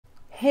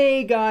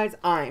Hey guys,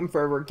 I'm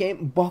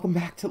ForeverAGame. Welcome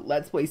back to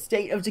Let's Play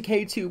State of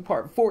Decay 2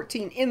 Part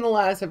 14. In the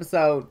last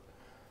episode,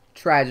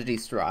 tragedy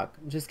struck.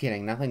 Just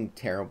kidding, nothing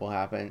terrible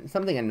happened.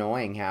 Something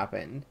annoying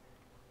happened.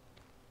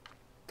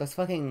 Those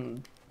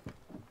fucking...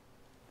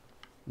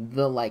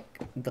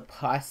 the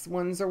pus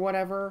ones or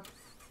whatever.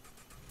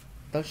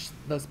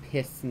 Those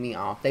pissed me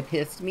off. They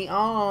pissed me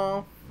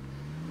off.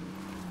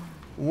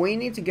 We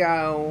need to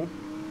go.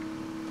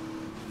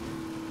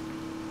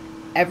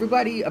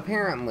 Everybody,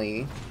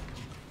 apparently,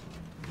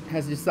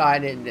 has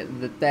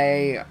decided that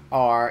they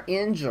are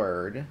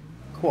injured,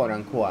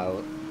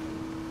 quote-unquote,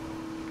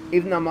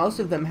 even though most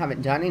of them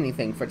haven't done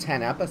anything for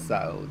 10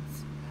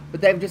 episodes.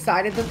 But they've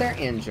decided that they're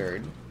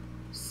injured,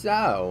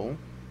 so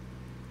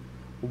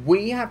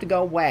we have to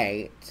go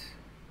wait,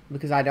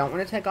 because I don't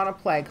want to take on a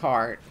play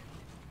cart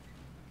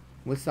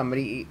with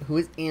somebody who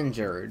is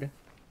injured.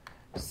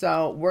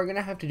 So we're going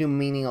to have to do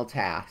menial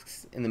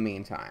tasks in the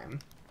meantime.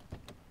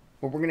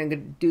 But we're going to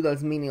do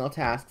those menial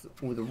tasks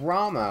with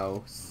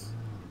Ramos,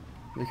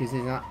 because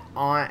his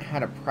aunt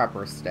had a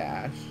prepper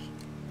stash.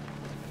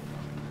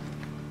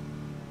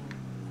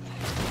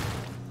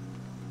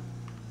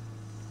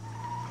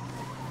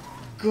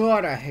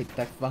 God, I hate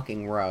that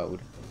fucking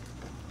road.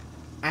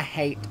 I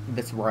hate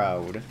this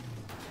road.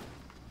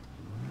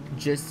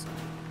 Just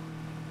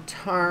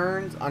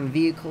turns on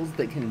vehicles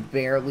that can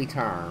barely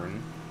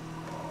turn.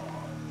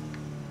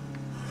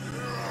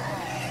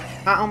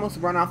 I almost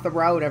run off the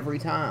road every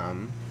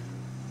time.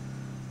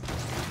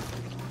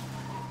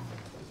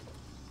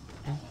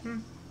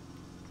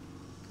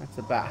 That's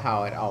about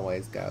how it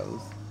always goes.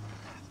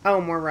 Oh,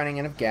 and we're running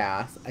out of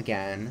gas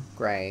again.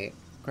 Great,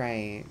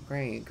 great,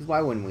 great. Because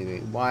why wouldn't we be?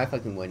 Why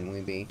fucking wouldn't we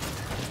be?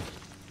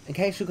 In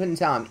case you couldn't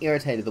tell, I'm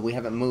irritated that we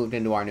haven't moved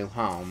into our new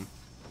home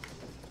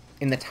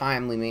in the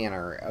timely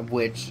manner of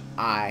which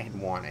I had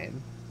wanted.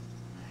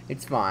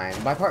 It's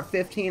fine. By part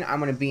 15, I'm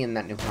going to be in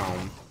that new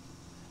home.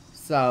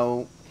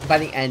 So, by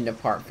the end of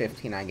part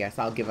 15, I guess,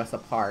 I'll give us a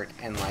part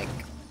and, like,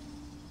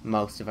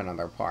 most of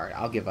another part.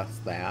 I'll give us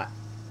that.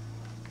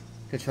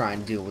 To try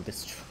and deal with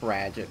this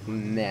tragic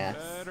mess.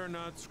 Better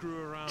not screw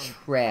around.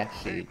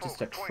 Trashy.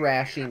 Just a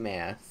trashy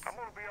mess. I'm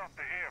gonna be off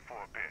the air for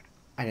a bit.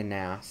 I didn't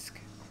ask.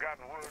 I've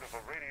gotten word of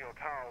a radio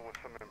tower with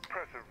some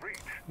impressive reach.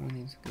 We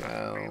need to Be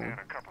go there in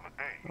a couple of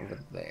days. over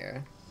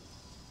there.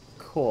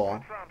 Cool.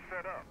 Once I'm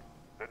set up,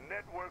 the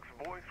network's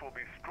voice will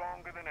be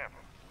stronger than ever.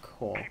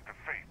 Cool. Keep the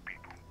faith,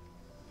 people.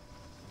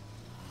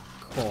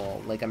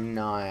 Cool. Like, I'm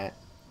not...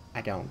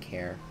 I don't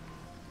care.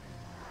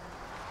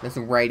 This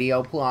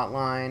radio plot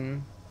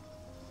line...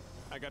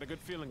 I got a good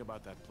feeling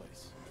about that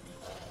place.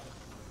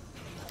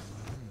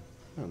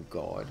 Oh,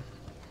 God.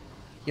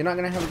 You're not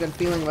gonna have a good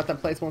feeling about that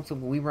place once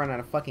we run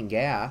out of fucking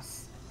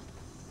gas.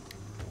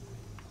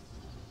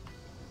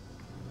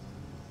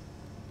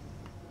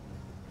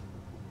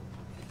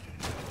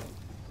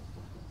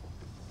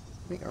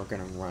 We are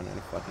gonna run out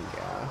of fucking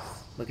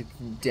gas. Look, it's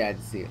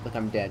dead serious. Look,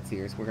 I'm dead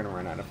serious. We're gonna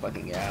run out of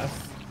fucking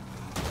gas.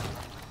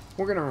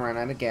 We're gonna run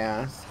out of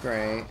gas.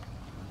 Great.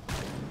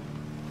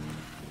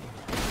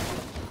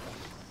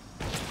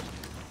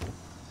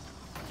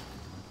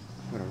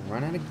 I'm gonna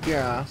run out of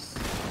gas.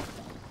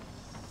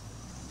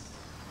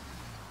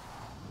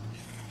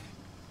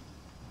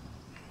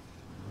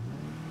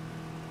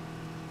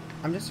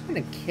 I'm just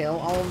gonna kill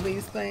all of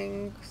these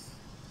things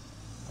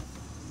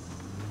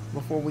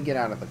before we get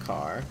out of the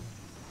car.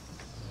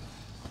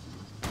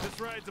 This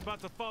ride's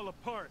about to fall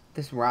apart.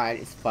 This ride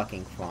is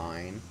fucking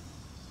fine.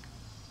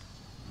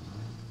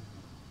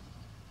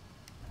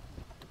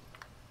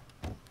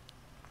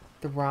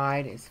 The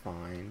ride is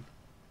fine.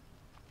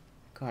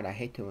 God, I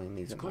hate doing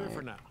these It's at clear night.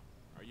 for now.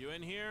 Are you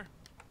in here?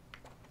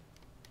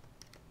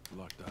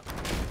 Locked up.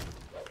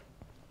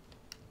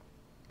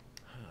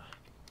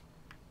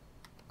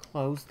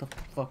 Close the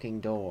fucking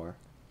door.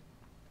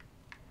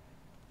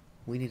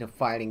 We need a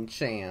fighting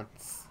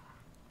chance.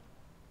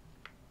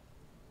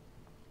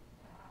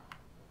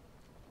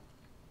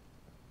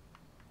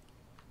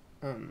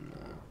 No.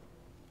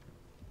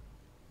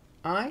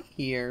 I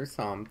hear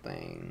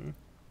something.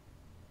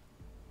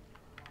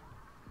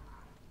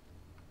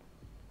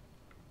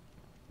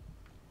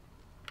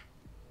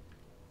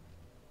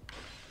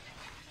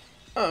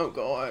 Oh,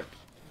 God.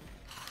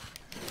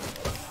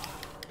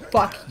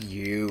 Fuck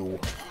you.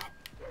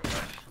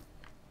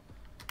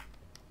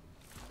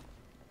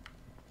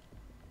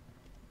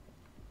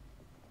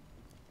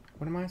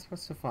 What am I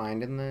supposed to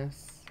find in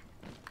this?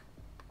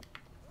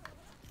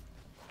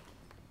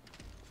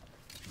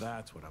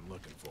 That's what I'm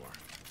looking for.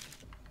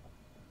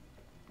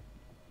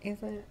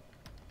 Is it?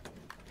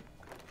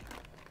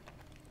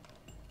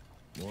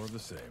 More of the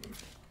same.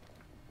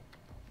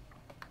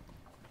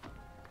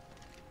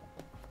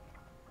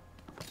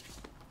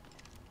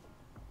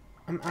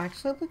 I'm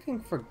actually looking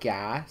for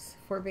gas,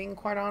 if we're being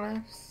quite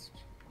honest.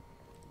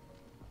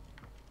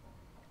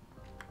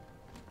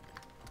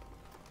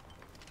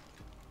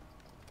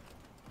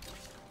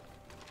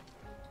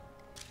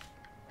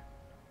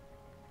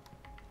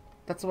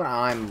 That's what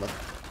I'm looking.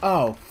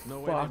 Oh,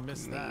 No way I fuck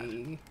missed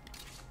me.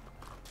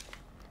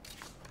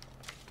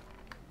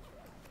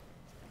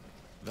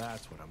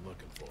 That's what I'm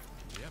looking for.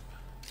 Yep.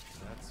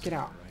 That's Get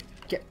out. right.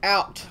 Get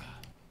out.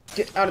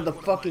 Get out of the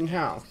One my fucking aunt's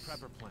house.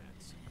 Prepper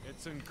plans.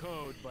 It's in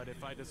code, but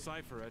if I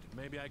decipher it,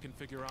 maybe I can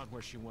figure out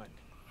where she went.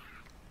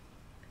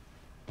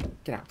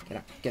 Get out. Get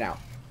out. Get out.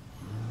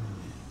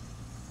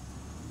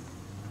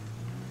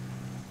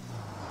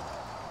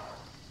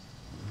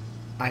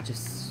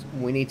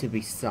 We need to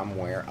be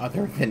somewhere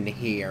other than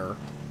here.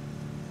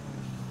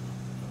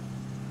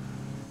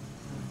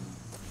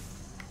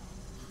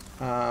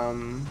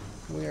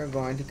 We are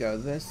going to go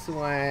this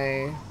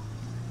way.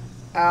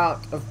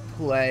 Out of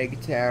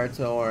plague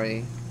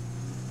territory.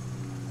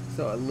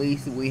 So at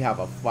least we have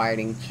a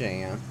fighting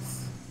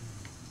chance.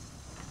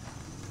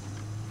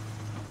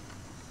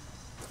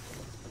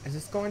 Is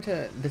this going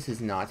to... This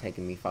is not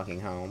taking me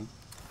fucking home.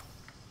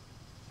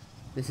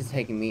 This is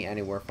taking me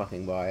anywhere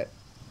fucking but.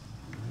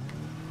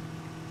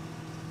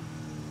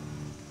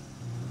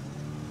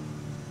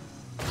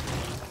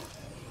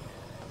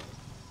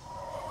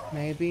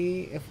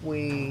 Maybe if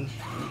we...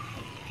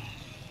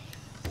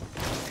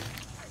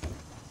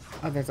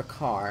 Oh, there's a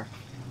car.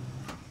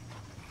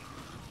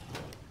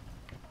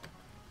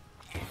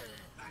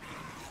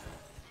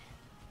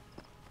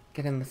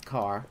 Get in this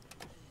car.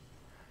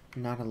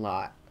 Not a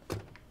lot.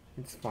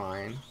 It's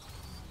fine.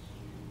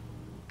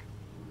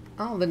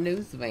 Oh, the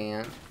news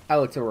van.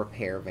 Oh, it's a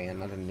repair van,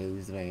 not a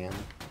news van.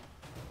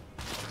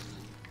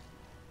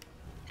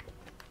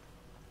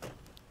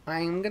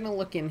 I'm gonna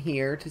look in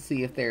here to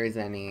see if there is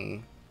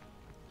any...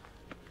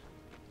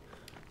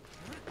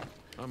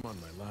 I'm on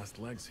my last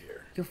legs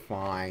here. You're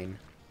fine.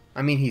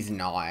 I mean, he's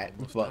not,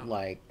 but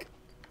like...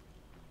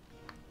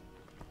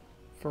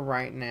 For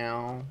right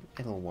now,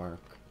 it'll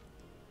work.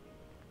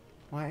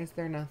 Why is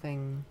there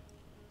nothing...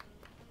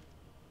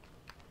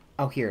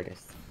 Oh, here it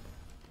is.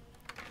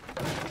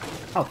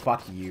 Oh,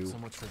 fuck you. So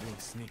much for being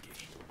sneaky.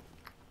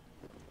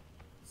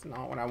 It's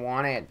not what I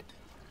wanted.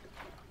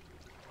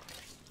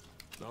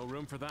 No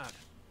room for that.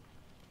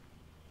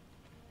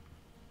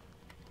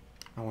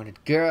 I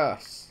wanted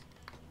gas.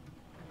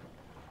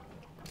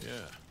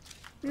 Yeah.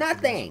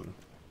 Nothing!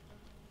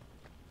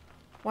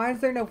 Why is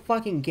there no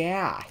fucking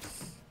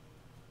gas?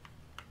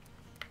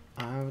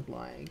 I would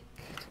like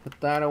to put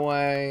that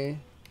away.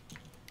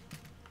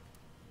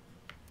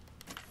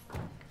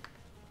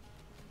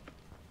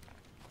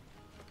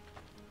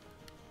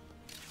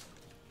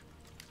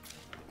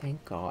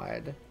 Thank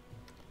God.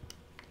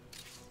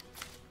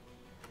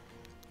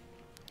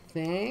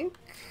 Think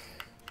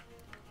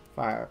if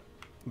I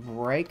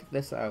break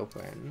this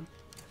open.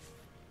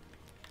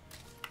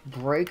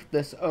 Break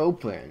this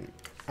open.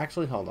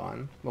 Actually, hold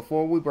on.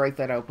 Before we break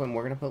that open,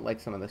 we're gonna put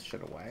like some of this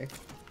shit away.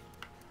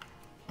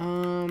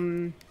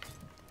 And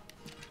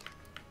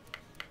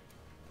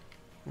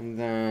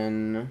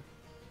then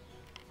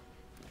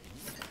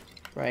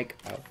break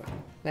open.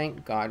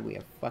 Thank God we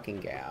have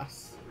fucking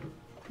gas.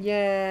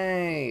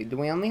 Yay! Do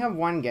we only have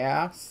one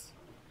gas?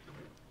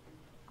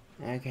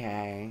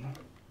 Okay.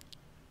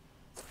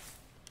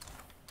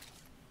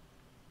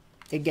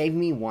 It gave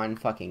me one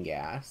fucking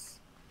gas.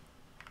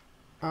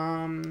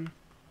 I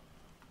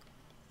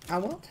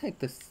will take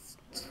this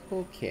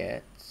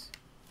toolkit.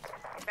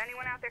 If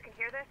anyone out there can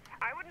hear this,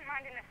 I wouldn't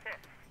mind an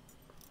assist.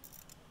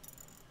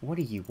 What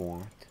do you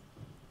want?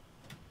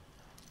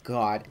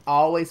 God,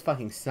 always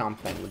fucking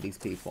something with these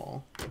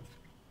people.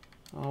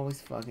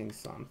 Always fucking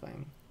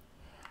something.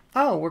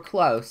 Oh, we're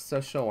close,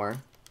 so sure.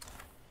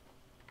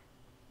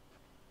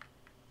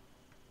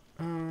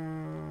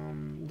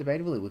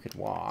 Debatably we could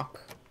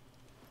walk.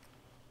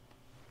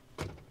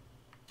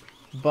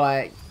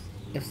 But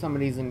if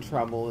somebody's in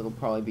trouble, it'll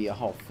probably be a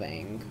whole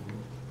thing.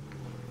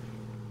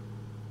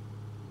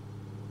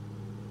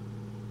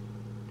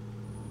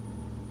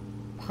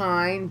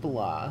 Pine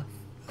Bluff.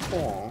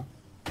 Cool.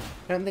 I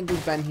don't think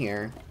we've been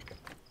here.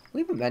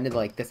 We haven't been to,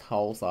 like, this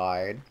whole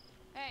side.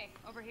 Hey,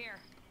 over here.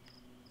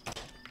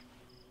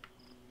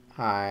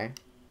 Hi.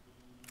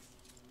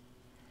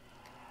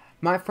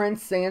 My friend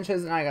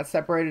Sanchez and I got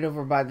separated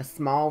over by the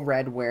small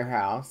red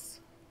warehouse.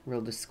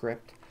 Real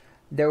descript.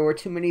 There were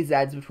too many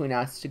Zeds between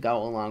us to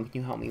go alone.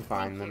 Can you help me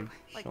find them?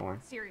 Like, Sure.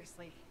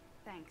 seriously.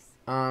 Thanks.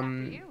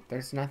 After you.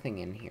 There's nothing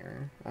in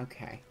here.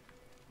 Okay.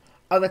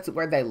 Oh, that's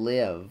where they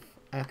live.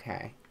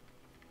 Okay.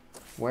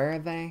 Where are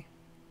they?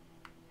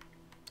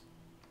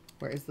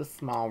 Where is the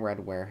small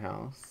red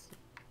warehouse?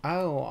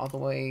 Oh, all the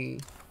way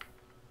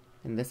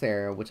in this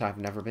area, which I've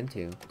never been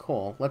to.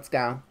 Cool. Let's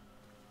go.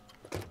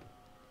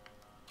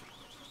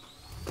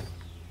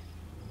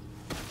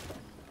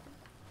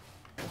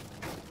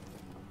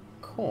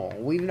 Cool.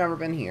 We've never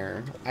been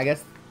here. I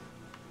guess...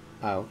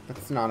 Oh,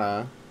 that's not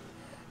a...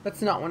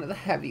 That's not one of the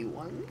heavy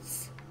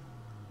ones.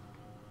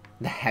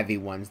 The heavy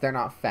ones. They're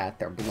not fat.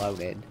 They're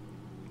bloated.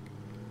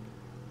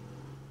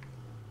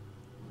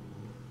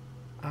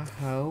 I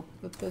hope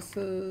that this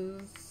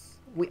is...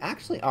 We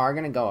actually are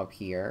going to go up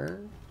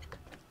here.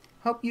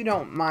 Hope you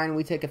don't mind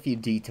we take a few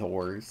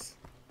detours.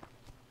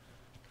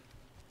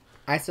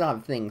 I still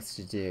have things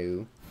to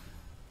do.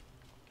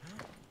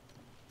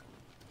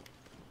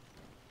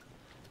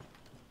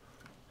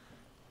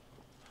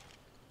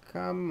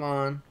 Come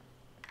on.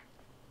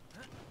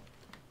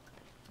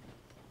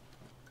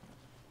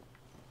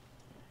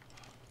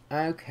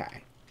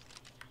 Okay.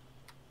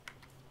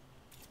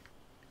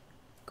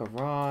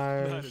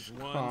 Garage, That is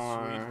one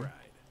car, sweet ride.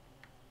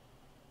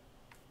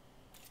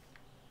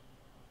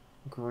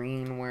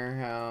 green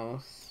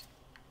warehouse,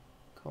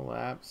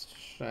 collapsed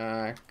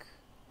shack.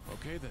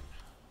 Okay then.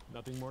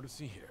 Nothing more to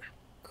see here.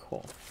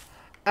 Cool.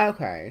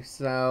 Okay,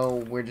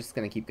 so we're just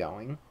gonna keep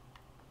going.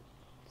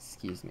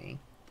 Excuse me.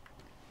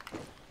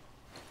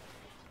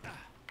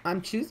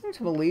 I'm choosing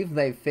to believe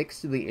they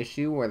fixed the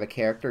issue where the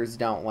characters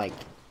don't, like,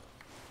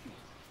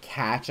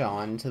 catch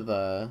on to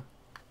the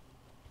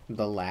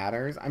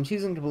ladders. I'm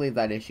choosing to believe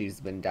that issue's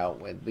been dealt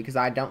with, because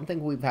I don't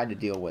think we've had to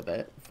deal with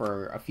it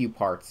for a few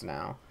parts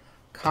now.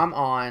 Come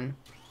on.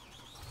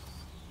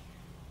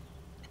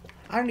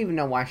 I don't even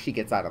know why she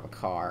gets out of the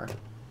car.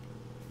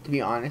 To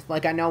be honest,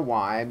 like, I know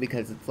why,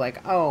 because it's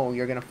like, oh,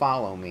 you're gonna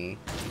follow me.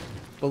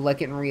 But,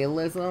 like, in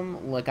realism,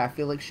 like, I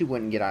feel like she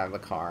wouldn't get out of the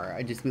car.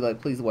 I'd just be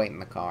like, please wait in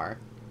the car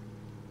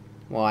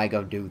while I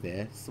go do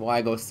this, while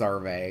I go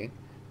survey.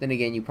 Then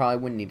again, you probably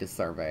wouldn't need to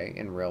survey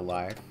in real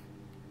life.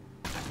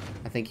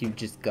 I think you'd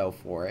just go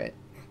for it.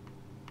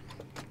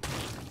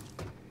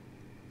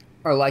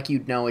 Or, like,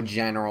 you'd know a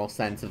general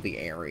sense of the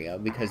area,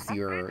 because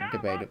you're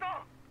debating.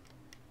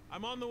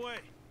 I'm on the way.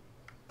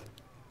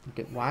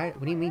 Why?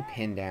 What do you mean,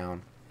 pin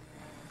down?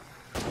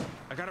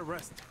 I gotta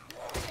rest.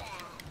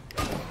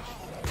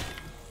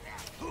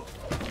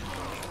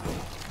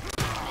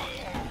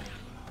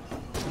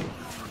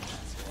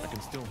 I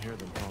can still hear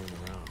them crawling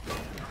around.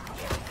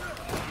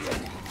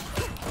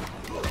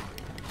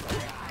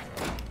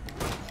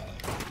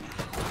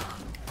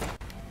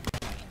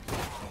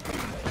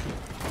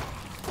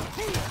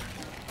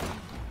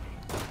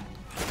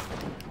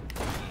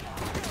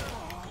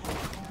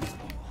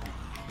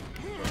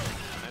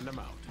 And I'm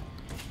out.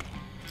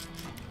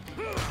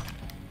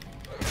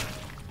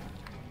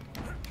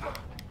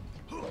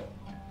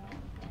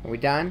 Are we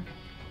done?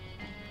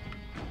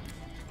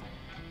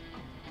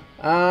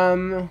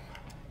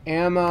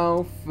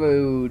 Ammo,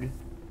 food,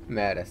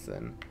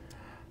 medicine.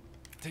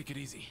 Take it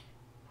easy.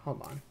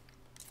 Hold on.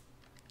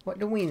 What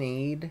do we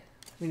need?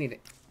 We need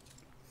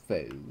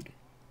food.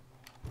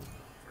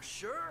 For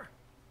sure.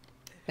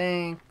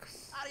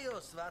 Thanks.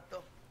 Adios,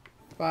 vato.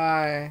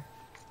 Bye.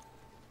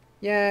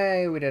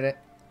 Yay, we did it.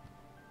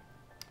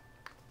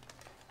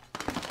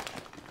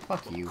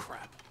 Fuck you.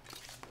 Crap.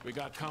 We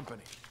got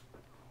company.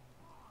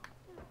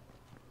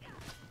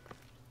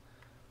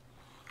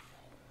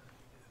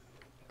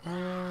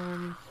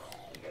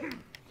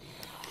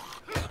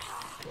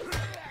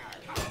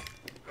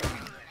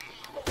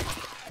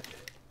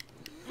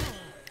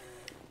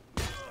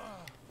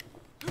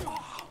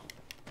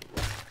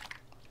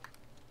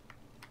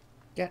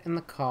 Get in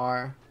the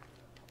car.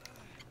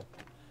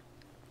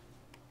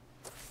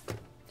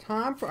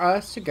 Time for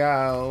us to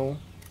go.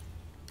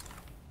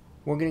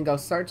 We're gonna go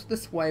search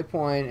this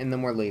waypoint and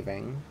then we're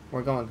leaving.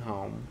 We're going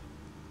home.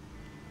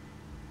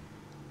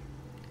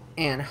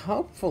 And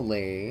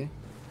hopefully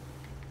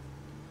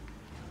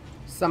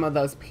some of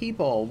those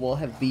people will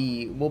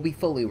be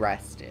fully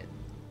rested.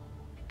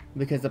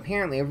 Because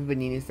apparently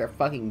everybody needs their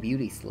fucking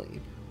beauty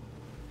sleep.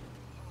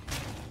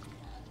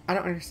 I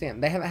don't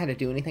understand. They haven't had to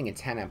do anything in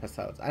 10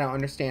 episodes. I don't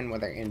understand why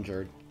they're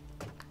injured.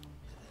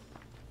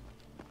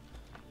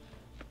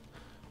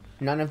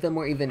 None of them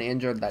were even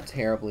injured that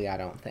terribly, I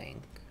don't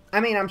think. I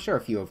mean, I'm sure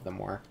a few of them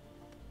were.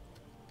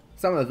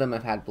 Some of them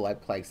have had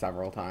blood plague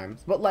several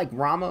times. But, like,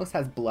 Ramos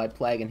has blood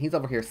plague and he's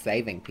over here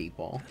saving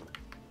people.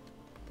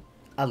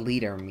 A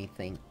leader,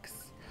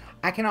 methinks.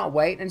 I cannot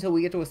wait until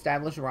we get to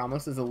establish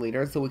Ramos as a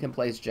leader so we can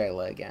play as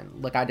Jayla again.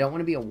 Like, I don't want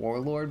to be a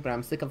warlord, but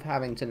I'm sick of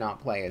having to not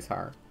play as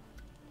her.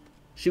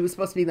 She was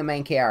supposed to be the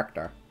main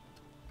character.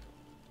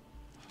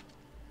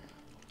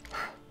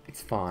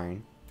 It's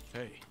fine.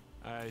 Hey,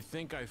 I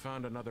think I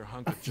found another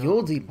hunk A of fuel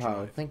junk we can depot,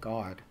 drive. thank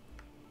God.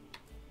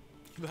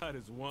 That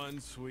is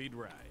one sweet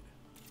ride.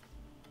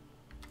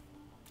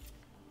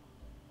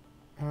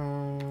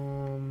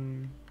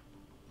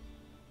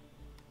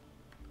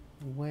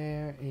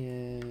 Where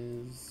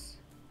is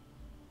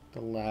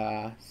the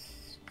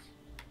last...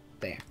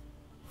 There.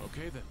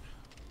 Okay then,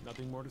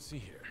 nothing more to see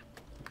here.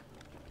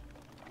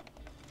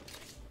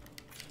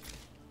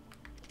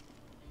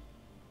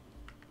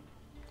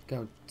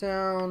 Go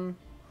down.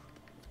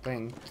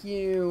 Thank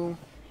you.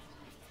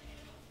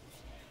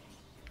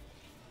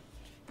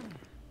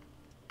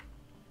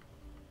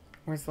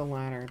 Where's the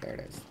ladder? There it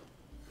is.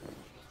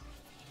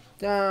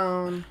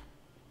 Down.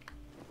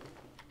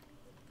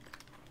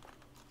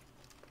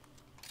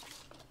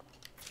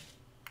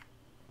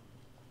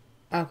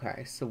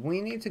 Okay, so we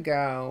need to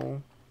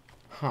go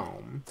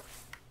home.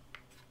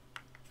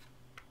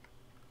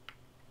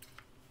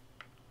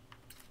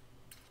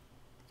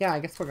 Yeah, I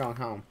guess we're going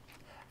home.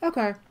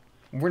 Okay.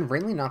 We're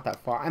really not that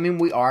far. I mean,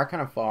 we are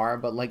kind of far,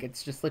 but, like,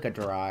 it's just, like, a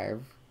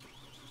drive.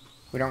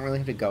 We don't really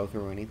have to go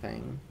through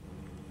anything.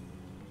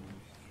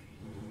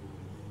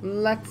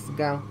 Let's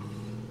go.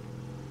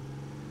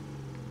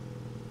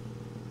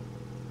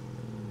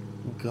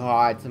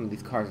 God, some of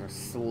these cars are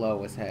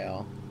slow as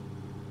hell.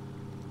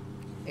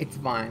 It's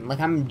fine. Like,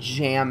 I'm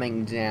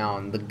jamming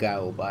down the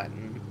go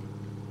button.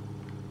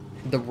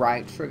 The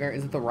right trigger?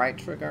 Is it the right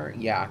trigger?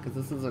 Yeah, because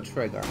this is a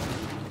trigger.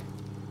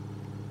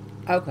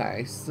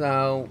 Okay,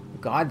 so...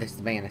 God, this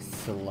van is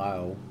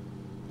slow.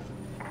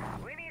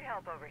 We need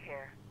help over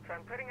here, so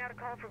I'm putting out a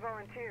call for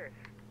volunteers.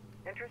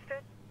 Interested?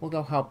 We'll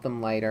go help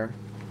them later.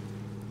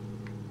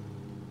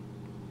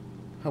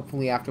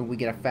 Hopefully after we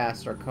get a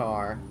faster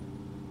car.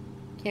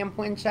 Camp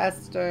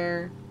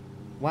Winchester.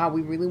 Wow,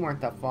 we really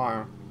weren't that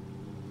far.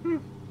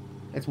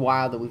 It's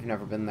wild that we've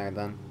never been there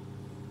then.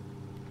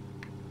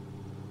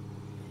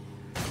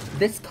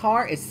 This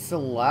car is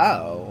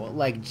slow.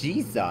 Like,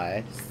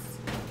 Jesus.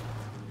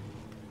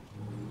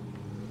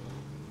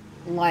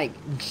 Like,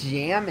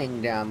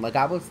 jamming down. Like,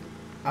 I was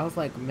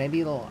like,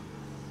 maybe it'll...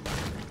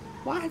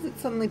 Why has it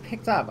suddenly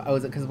picked up? Oh,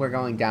 is it because we're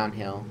going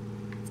downhill?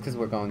 It's because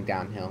we're going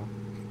downhill.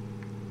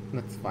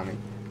 That's funny.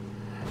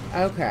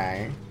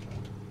 Okay.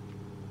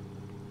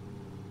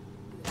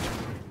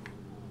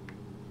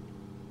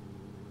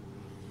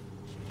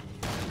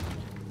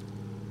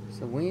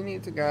 So we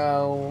need to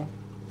go...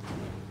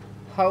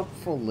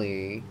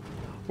 Hopefully...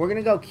 We're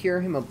gonna go cure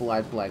him of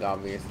blood plague,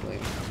 obviously.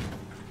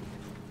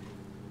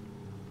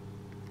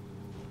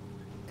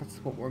 That's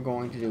what we're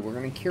going to do. We're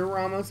gonna cure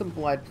Ramos of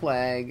blood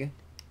plague.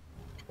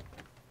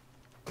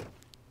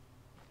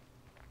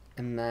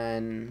 And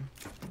then...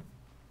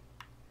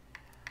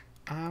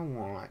 I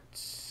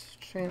want...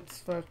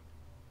 Transfer...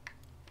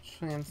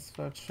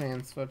 Transfer,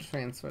 transfer,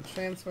 transfer,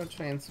 transfer,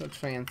 transfer,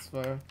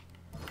 transfer...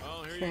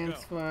 Oh, here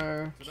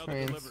Transfer, you go.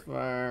 Another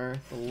transfer,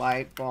 the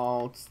light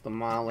bolts, the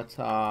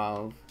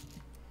Molotov,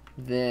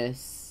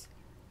 this,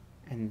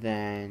 and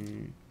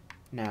then,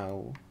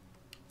 no,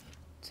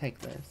 take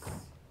this.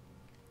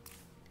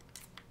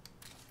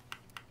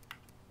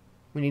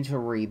 We need to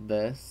read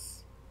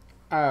this.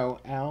 Oh,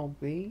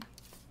 LB?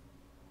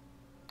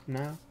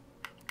 No?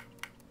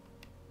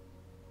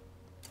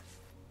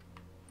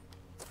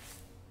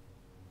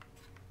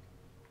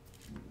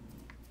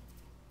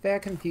 Very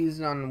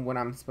confused on what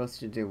I'm supposed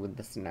to do with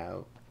this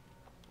note.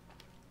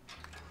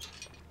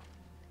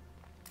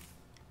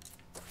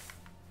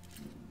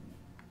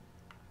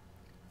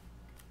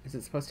 Is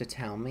it supposed to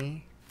tell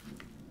me?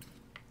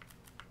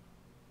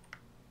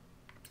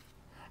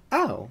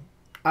 Oh!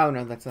 Oh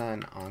no, that's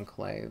an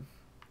enclave.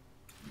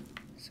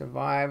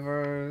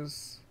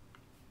 Survivors.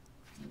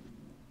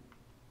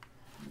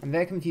 I'm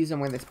very confused on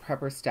where this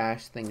prepper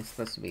stash thing is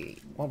supposed to be.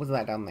 What was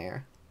that down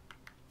there?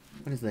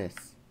 What is this?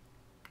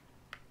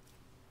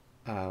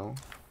 Oh.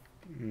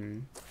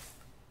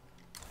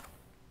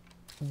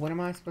 What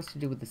am I supposed to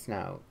do with this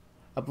note?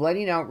 A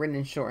bloody note written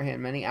in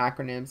shorthand, many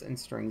acronyms and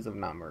strings of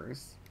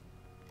numbers.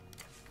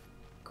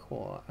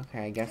 Cool. Okay,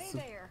 I guess... Hey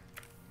there.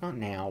 Not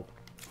now.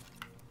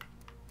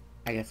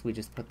 I guess we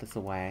just put this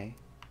away.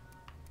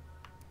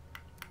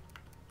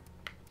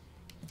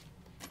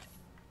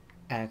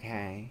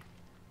 Okay.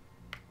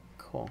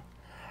 Cool.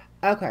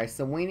 Okay,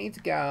 so we need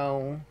to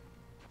go...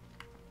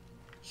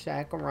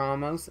 check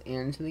Ramos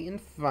into the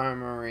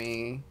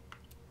infirmary.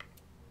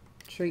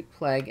 Treat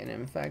plague and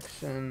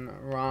infection.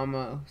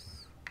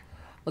 Ramos.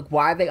 Look,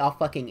 why are they all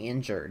fucking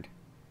injured?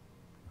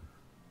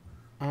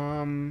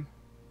 Let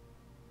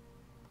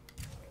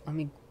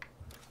me...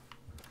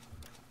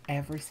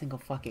 Every single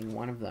fucking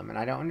one of them, and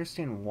I don't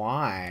understand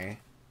why.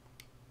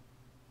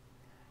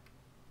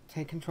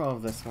 Take control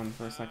of this one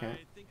for a second. I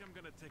think I'm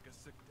gonna take a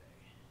sick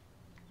day.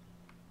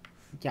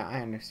 Yeah,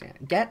 I understand.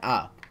 Get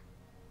up.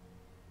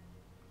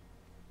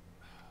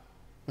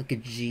 Look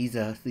at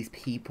Jesus, these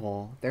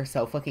people. They're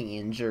so fucking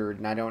injured,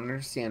 and I don't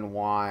understand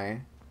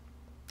why.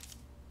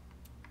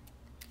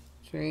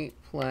 Treat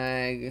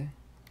plague.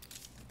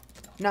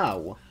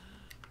 No.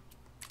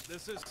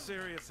 This is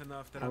serious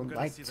enough that I I'm would gonna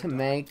like see to the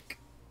make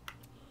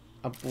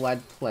a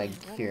blood plague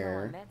Letting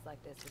cure. go on meds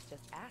like this is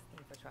just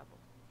asking for trouble.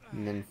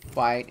 And then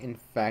fight I've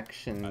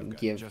infection, got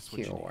give just what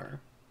you cure.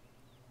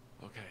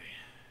 doctor.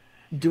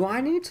 Okay. Do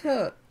I need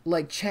to,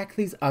 like, check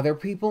these other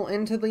people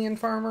into the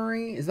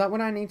infirmary? Is that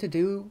what I need to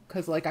do?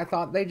 Because, like, I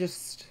thought they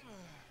just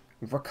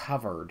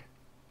recovered.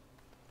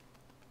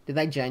 Did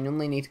they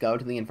genuinely need to go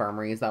to the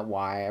infirmary? Is that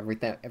why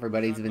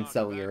everybody's I'm been not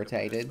so back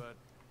irritated? But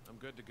I'm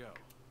good to go.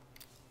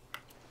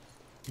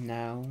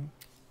 No.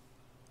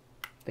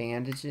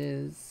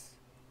 Bandages.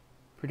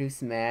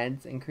 Produce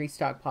meds. Increase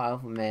stockpile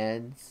of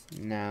meds.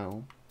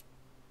 No.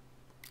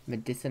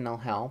 Medicinal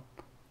help.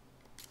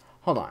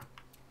 Hold on.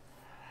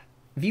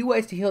 View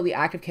ways to heal the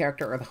active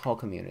character or the whole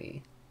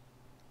community.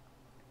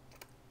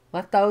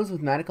 Let those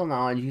with medical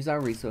knowledge use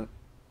our resource.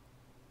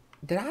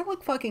 Did I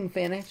look fucking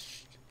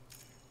finished?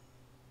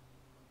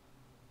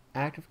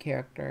 Active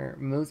character.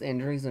 Removes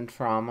injuries and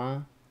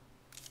trauma.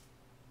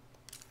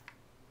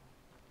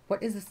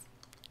 What is this?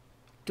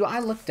 Do I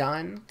look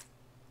done?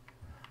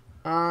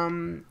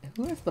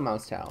 Who has the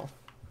most health?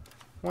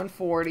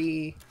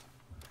 140.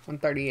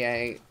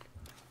 138.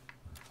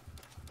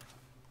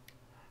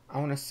 I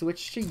want to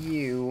switch to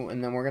you,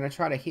 and then we're going to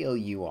try to heal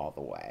you all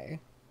the way.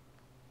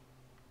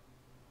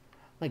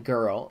 Like,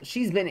 girl,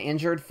 she's been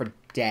injured for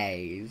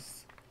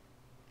days.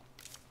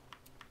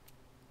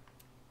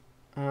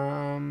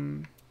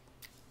 I'd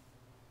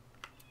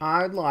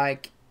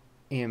like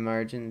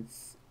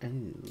emergency.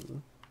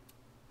 Ooh.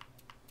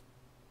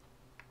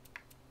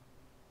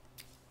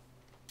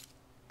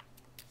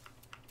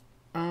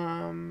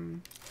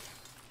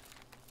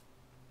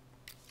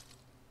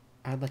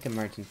 I'd like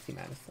emergency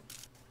medicine.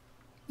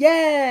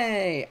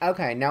 Yay!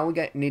 Okay, now we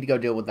need to go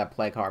deal with that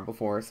plague heart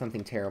before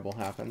something terrible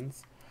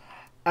happens.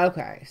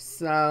 Okay,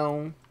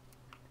 so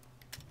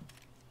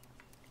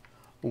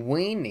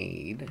we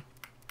need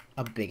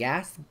a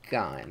big-ass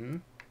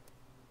gun.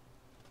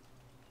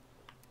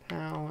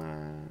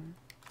 Power.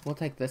 We'll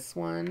take this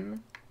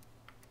one.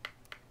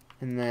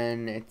 And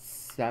then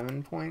it's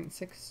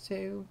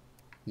 7.62.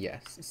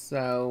 Yes,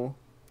 so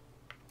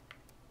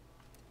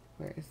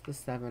where is the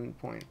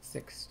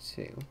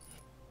 7.62?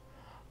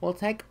 We'll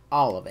take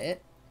all of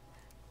it.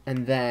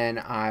 And then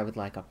I would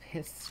like a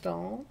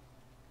pistol.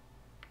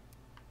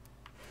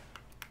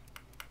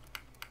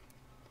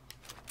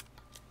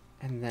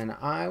 And then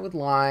I would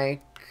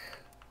like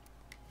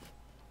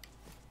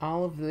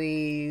all of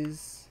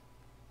these.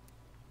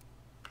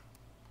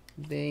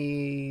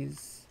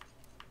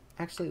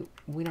 Actually,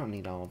 we don't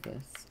need all of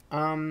this.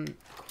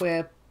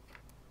 Equip.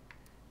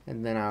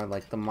 And then I would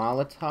like the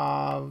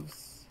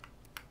Molotovs.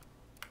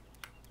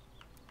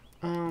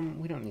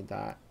 We don't need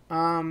that.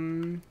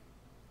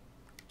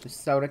 The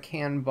soda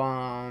can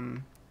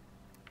bomb.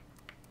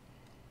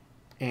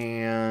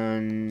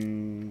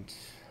 And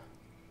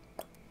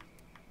do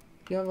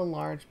you have a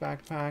large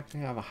backpack? I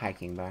have a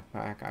hiking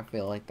backpack. I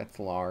feel like that's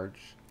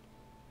large.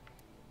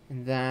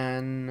 And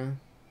then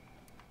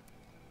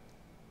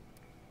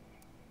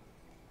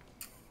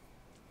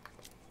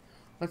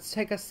let's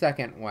take a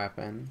second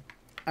weapon.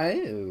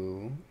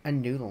 Oh, a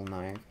noodle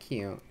knife.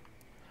 Cute.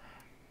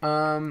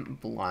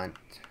 Blunt.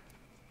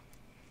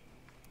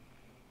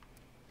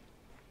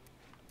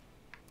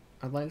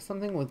 I'd like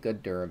something with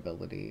good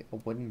durability. A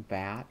wooden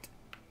bat.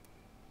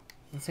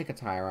 Let's take a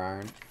tire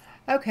iron.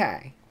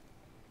 Okay.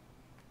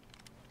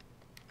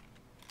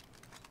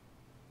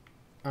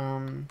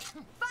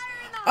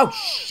 Oh,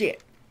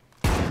 shit!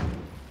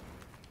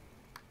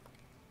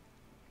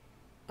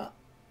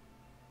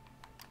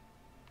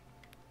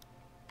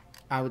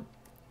 I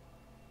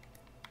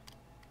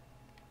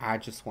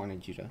just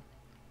wanted you to...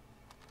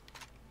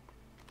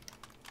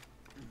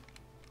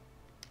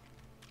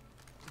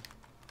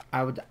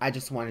 I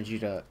just wanted you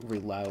to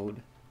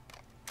reload.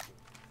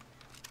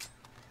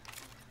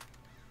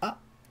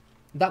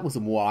 That was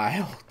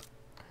wild.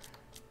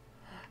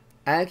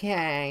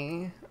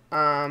 Okay.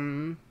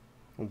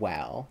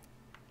 Well.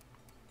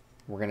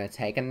 We're gonna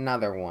take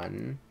another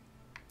one.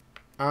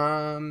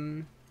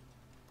 I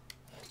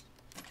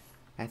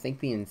think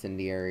the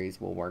incendiaries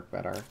will work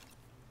better.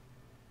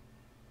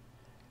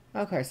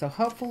 Okay, so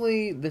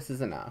hopefully this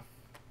is enough.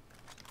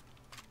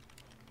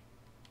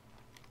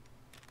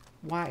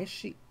 Why is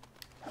she...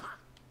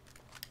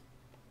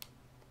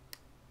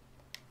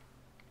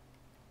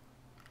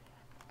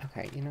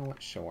 Okay, you know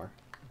what? Sure.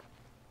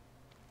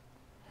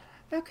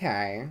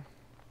 Okay.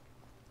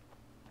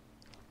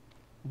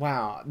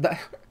 Wow.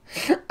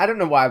 I don't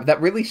know why, but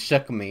that really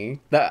shook me.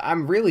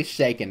 I'm really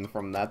shaken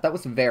from that. That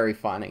was very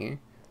funny.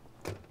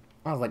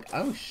 I was like,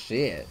 oh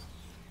shit.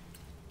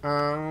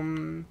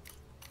 So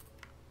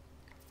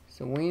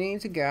we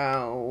need to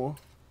go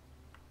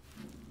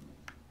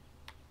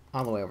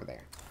all the way over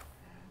there.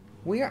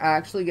 We are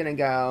actually gonna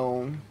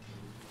go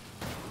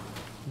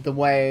the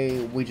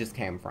way we just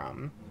came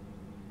from.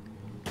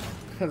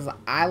 Because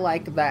I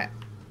like that.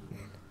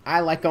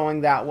 I like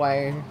going that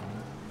way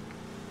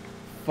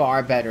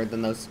far better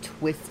than those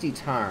twisty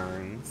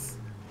turns.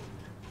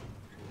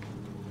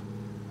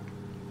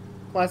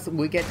 Plus,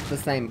 we get to the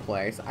same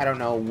place. I don't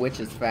know which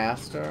is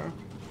faster.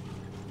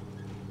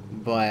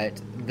 But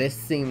this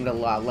seemed a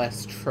lot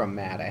less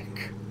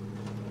traumatic.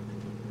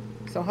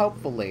 So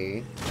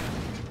hopefully,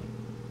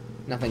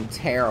 nothing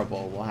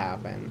terrible will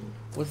happen.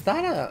 Was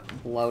that a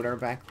bloater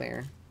back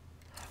there?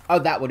 Oh,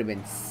 that would have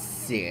been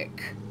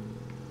sick.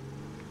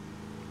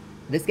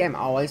 This game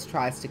always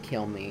tries to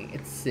kill me.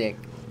 It's sick.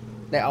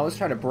 They always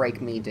try to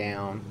break me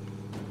down.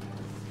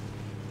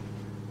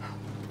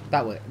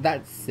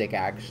 That's sick,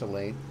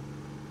 actually.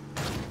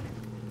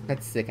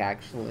 That's sick,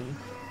 actually.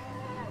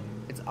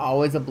 It's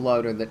always a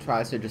bloater that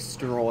tries to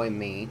destroy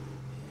me.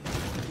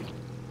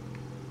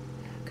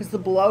 Because the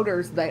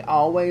bloaters, they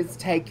always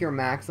take your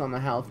maximum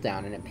health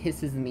down, and it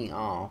pisses me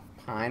off.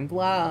 Pine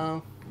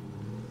Bluff.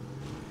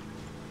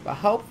 But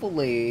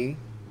hopefully,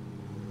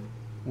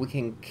 we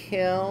can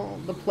kill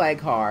the plague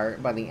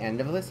heart by the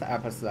end of this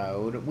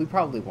episode. We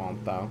probably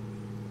won't, though.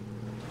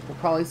 We'll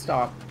probably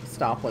stop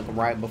like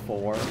right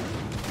before.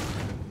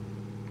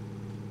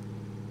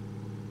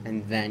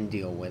 And then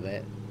deal with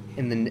it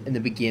in the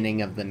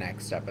beginning of the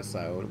next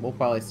episode. We'll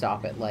probably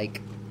stop at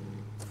like...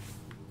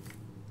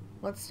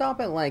 Let's stop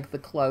at like the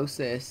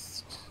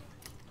closest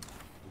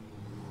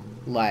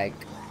like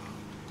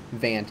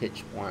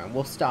vantage point.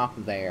 We'll stop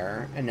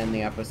there and end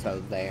the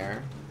episode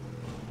there.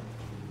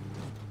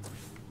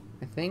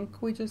 I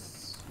think we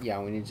just... yeah,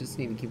 we just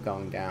need to keep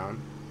going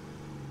down.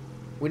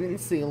 We didn't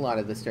see a lot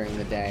of this during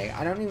the day.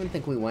 I don't even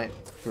think we went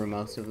through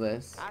most of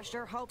this. I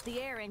sure hope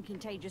the air ain't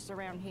contagious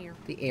around here.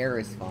 The air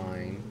is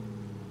fine.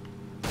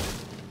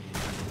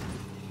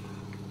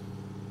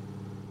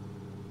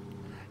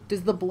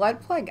 Does the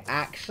Blood Plague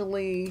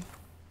actually...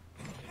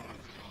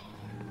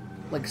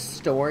 like,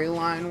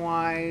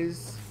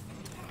 storyline-wise...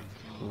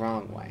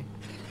 wrong way.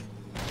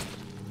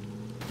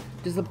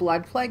 Does the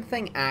Blood Plague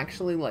thing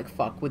actually, like,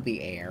 fuck with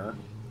the air?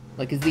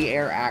 Like, is the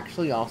air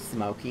actually all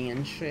smoky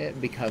and shit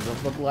because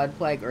of the Blood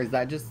Plague, or is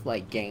that just,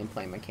 like,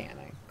 gameplay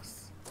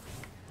mechanics?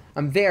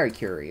 I'm very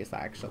curious,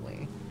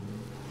 actually.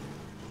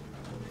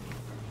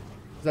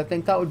 Because I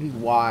think that would be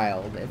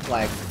wild if,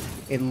 like,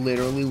 it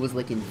literally was,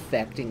 like,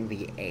 infecting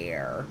the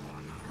air.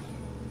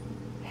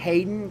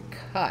 Hayden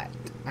Cut.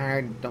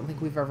 I don't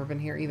think we've ever been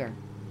here either.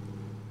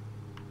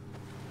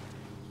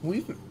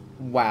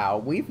 Wow,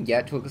 we've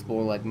yet to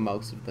explore, like,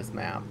 most of this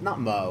map. Not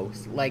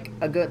most. Like,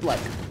 a good, like,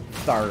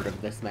 third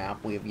of this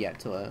map we've yet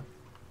to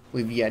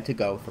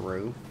go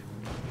through.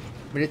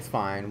 But it's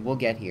fine. We'll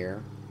get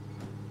here.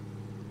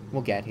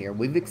 We'll get here.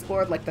 We've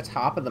explored, like, the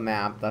top of the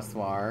map thus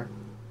far.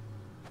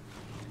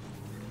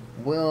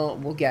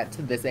 We'll get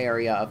to this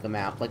area of the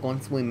map, like,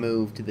 once we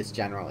move to this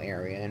general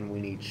area and we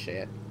need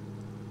shit.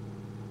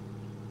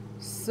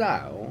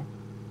 So...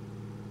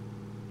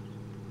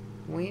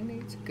 we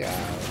need to go...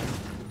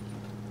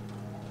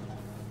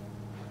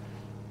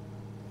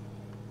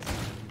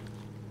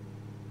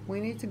 we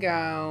need to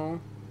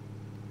go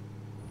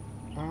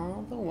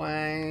all the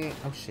way...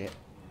 oh shit.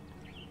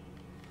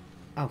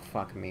 Oh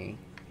fuck me.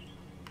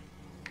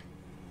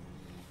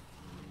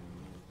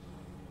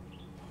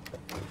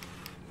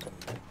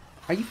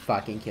 Are you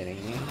fucking kidding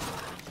me?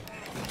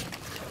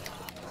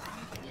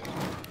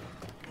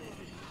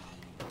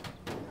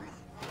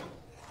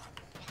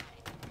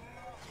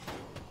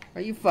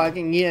 Are you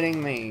fucking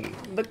kidding me?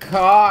 The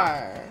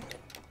car!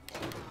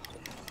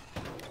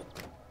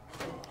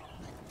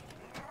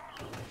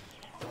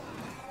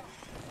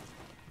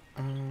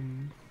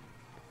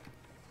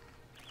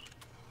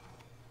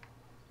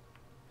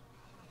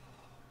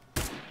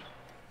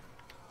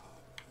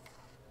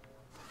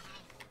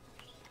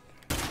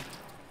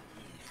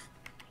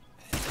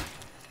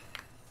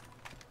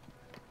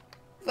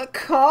 The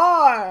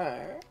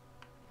car!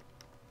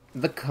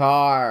 The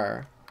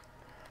car.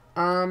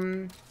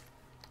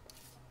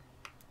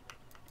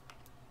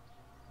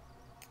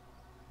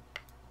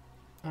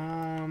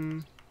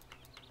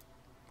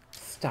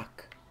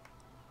 Stuck.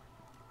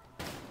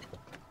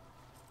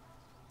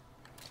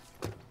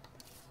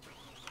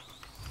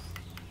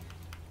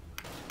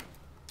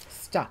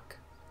 Stuck.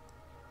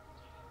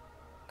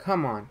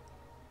 Come on.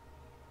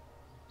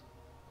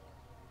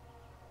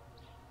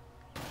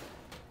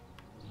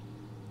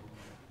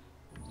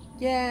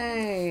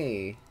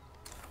 Yay!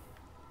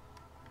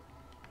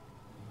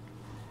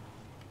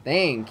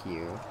 Thank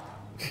you.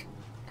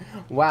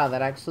 Wow,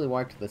 that actually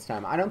worked this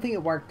time. I don't think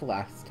it worked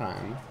last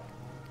time.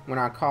 When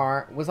our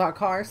car... was our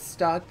car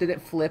stuck? Did it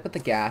flip at the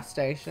gas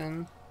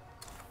station?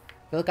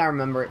 I feel like I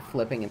remember it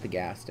flipping at the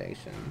gas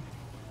station.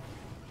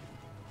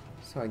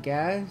 So I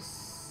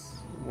guess...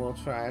 we'll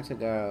try to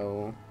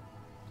go...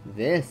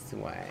 this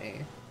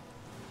way.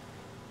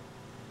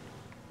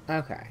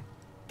 Okay.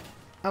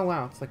 Oh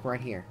wow, it's like right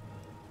here.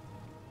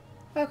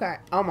 Okay.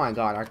 Oh my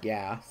god, our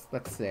gas.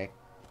 That's sick.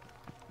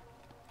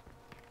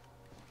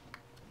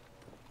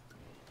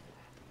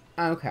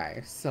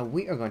 Okay, so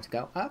we are going to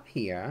go up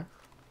here.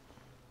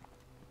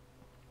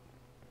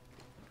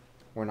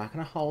 We're not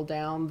going to hold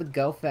down the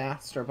go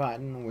faster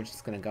button. We're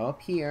just going to go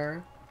up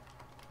here.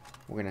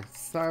 We're going to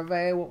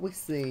survey what we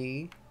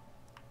see.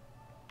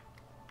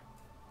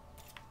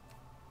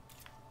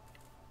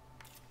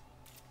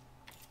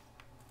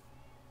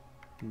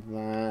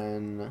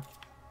 Then,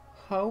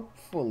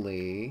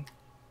 hopefully,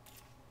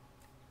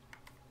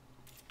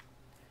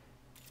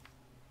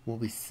 we'll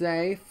be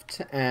safe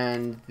to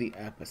end the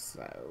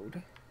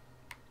episode.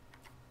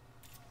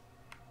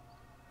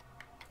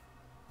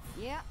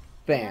 Yep.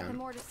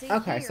 Bam.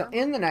 Okay, so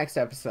in the next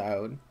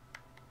episode...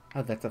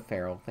 oh, that's a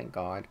feral, thank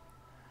God.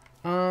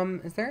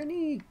 Is there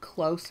any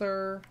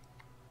closer?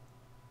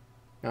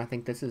 No, I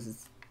think this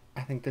is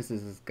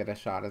as good a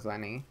shot as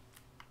any.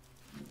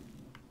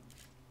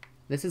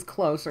 This is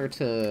closer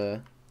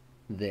to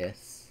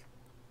this.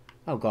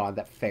 Oh God,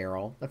 that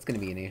feral. That's gonna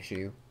be an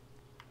issue.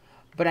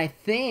 But I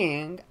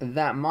think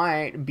that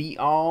might be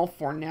all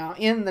for now.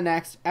 In the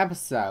next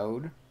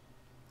episode,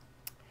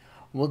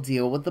 we'll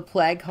deal with the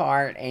plague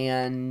heart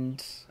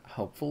and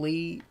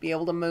hopefully be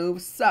able to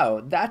move.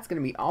 So, that's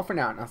going to be all for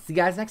now. And I'll see you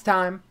guys next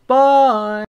time. Bye!